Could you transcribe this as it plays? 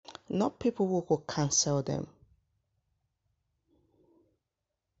Not people who could cancel them,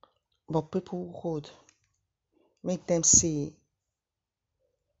 but people who could make them see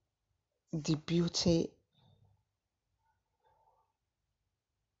the beauty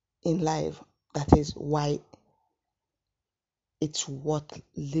in life. That is why it's worth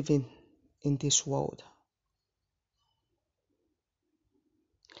living in this world.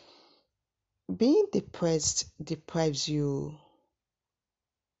 Being depressed deprives you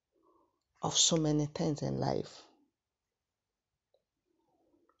of so many things in life.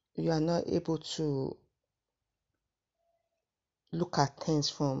 You are not able to look at things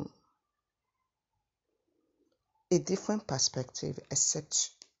from a different perspective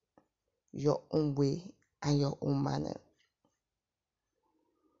except your own way and your own manner.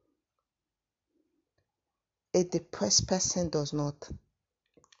 A depressed person does not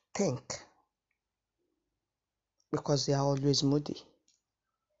think because they are always moody.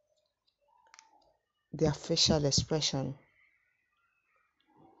 Their facial expression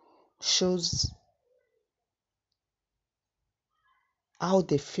shows how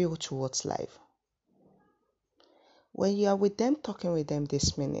they feel towards life. When you are with them, talking with them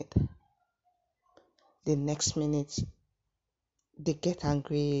this minute, the next minute they get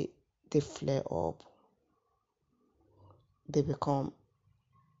angry, they flare up, they become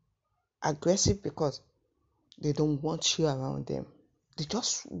aggressive because they don't want you around them. They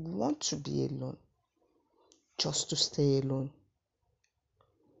just want to be alone, just to stay alone,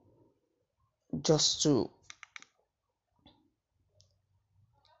 just to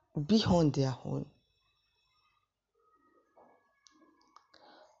be on their own.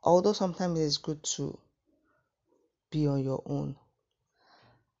 Although sometimes it's good to be on your own,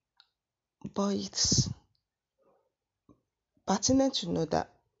 but it's pertinent to know that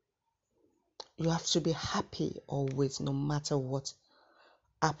you have to be happy always, no matter what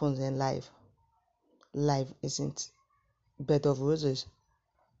happens in life. Life isn't bed of roses.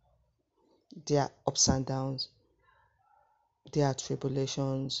 There are ups and downs. There are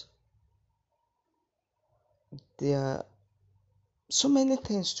tribulations. There are so many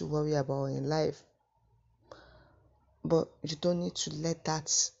things to worry about in life. But you don't need to let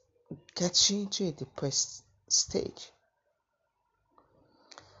that get you into a depressed stage.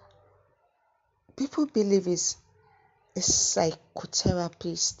 People believe it's a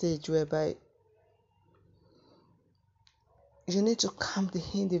psychotherapy stage whereby you need to calm the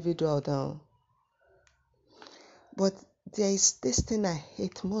individual down. But there is this thing I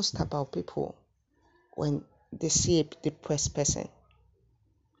hate most about people when they see a depressed person.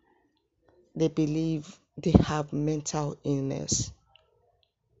 They believe they have mental illness.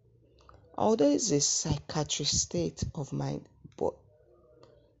 Although it's a psychiatric state of mind, but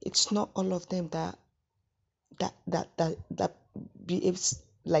it's not all of them that behaves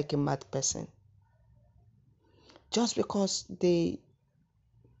like a mad person. Just because they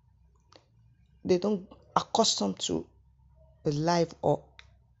don't accustomed to life or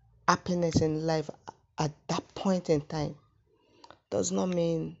happiness in life at that point in time does not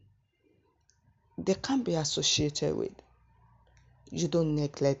mean they can't be associated with. You don't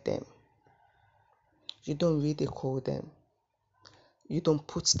neglect them. You don't ridicule them. You don't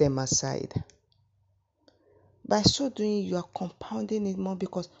put them aside. By so doing, you are compounding it more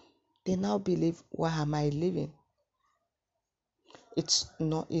because they now believe, why am I living? It's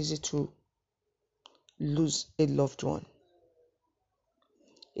not easy to lose a loved one.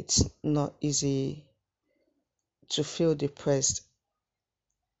 It's not easy to feel depressed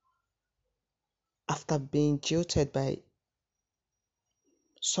after being jilted by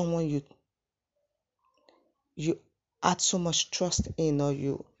someone you had so much trust in, or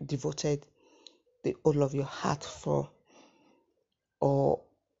you devoted the whole of your heart for, or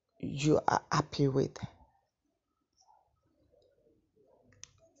you are happy with.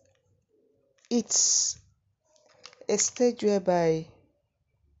 It's a stage whereby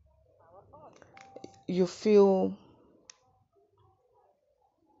you feel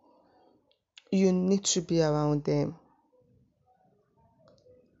you need to be around them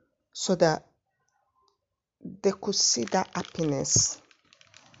so that they could see that happiness.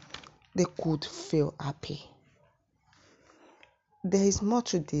 They could feel happy. There is more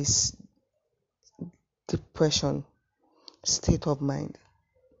to this depression state of mind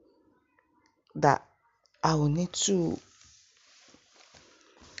that I will need to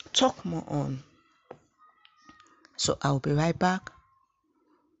talk more on. So I'll be right back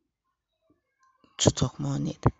to talk more on it.